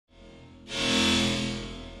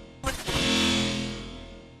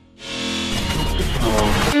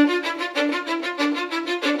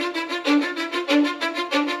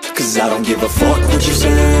Cause I don't give a fuck what you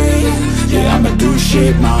say. Yeah, I'ma do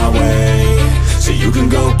shit my way. So you can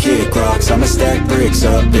go kick rocks, I'ma stack bricks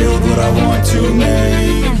up, build what I want to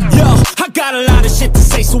make. Yo, I got a lot of shit to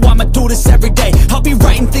say, so I'ma do this every day. I'll be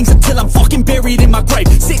writing things until I'm fucking buried in my grave.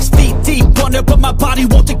 6 feet deep under, but my body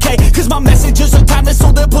won't decay. Cause my messages are timeless,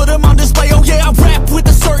 so they'll put them on display. Oh yeah, I rap with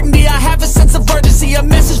a certainty, I have a sense of urgency. A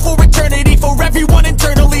message for eternity, for everyone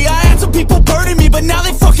internally. I had some people burning me, but now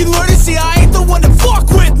they fucking learn to see I ain't the one to fuck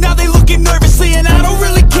with, now they looking nervously. And I don't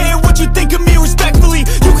really care what you think of me, respectfully.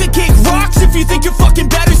 You can kick rocks if you think you're fucking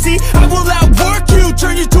better, see. I will outwork you,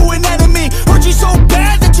 turn you to an enemy. Hurt you so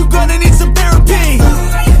bad that you're gonna need some therapy.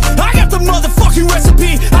 I got the motherfucking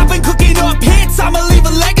recipe, I've been cooking up hits, I'ma leave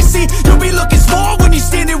a legacy. You'll be looking small when you're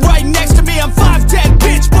standing right next to me. I'm 5'10",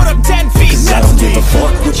 bitch, but I'm 10 feet. Cause I don't give a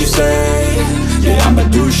fuck what you say. Yeah, I'ma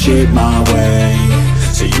do shit my way.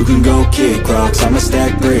 So you can go kick rocks, I'ma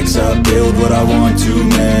stack bricks up, build what I want to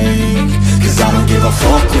make. Cause I don't give a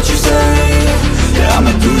fuck what you say. Yeah,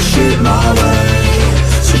 I'ma do shit my way.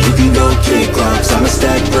 So you can go kick rocks, I'ma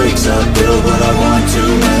stack bricks up, build what I want to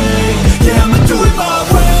make. Yeah, I'ma do it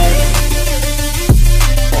my way.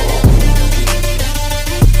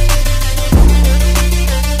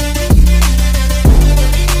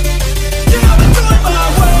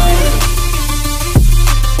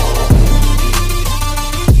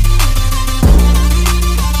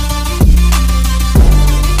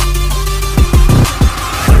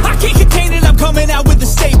 Coming out with a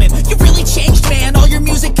statement. You really changed, man, all your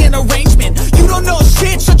music and arrangement. You don't know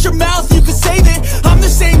shit, shut your mouth, you can save it. I'm the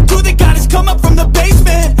same dude that got his come up from the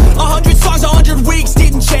basement. 100 songs, 100 weeks,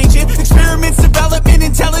 didn't change it. Experiments, development,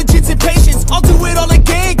 intelligence, and patience. I'll do it all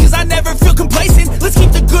again, cause I never feel complacent. Let's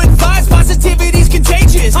keep the good vibes, positivity's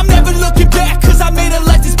contagious. I'm never looking back, cause I made a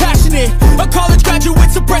life that's passionate. A college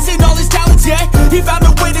graduate suppressing all his talents, yeah. He found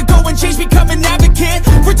a way to go and change, become an advocate.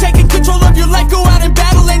 For taking control of your life, go out and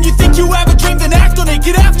battle. And you think you have a dream, then act on it,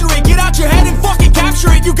 get after it, get out your head and fucking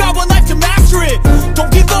capture it. You got one life to master it.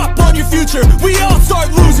 Don't give up on your future, we all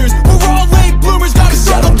start losers. We're all late bloomers, gotta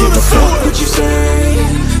struggle through the sewer. What you say?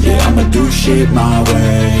 Yeah, I'ma do shit my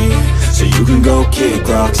way. So you can go kick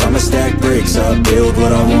rocks, I'ma stack bricks up, build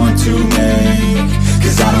what I want to make.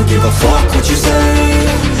 Cause I don't give a fuck what you say.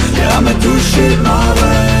 Yeah, I'ma do shit my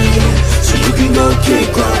way. So you can go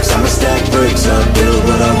kick rocks, I'ma stack bricks up, build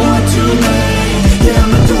what I want to make. Yeah,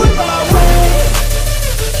 I'ma do it my way.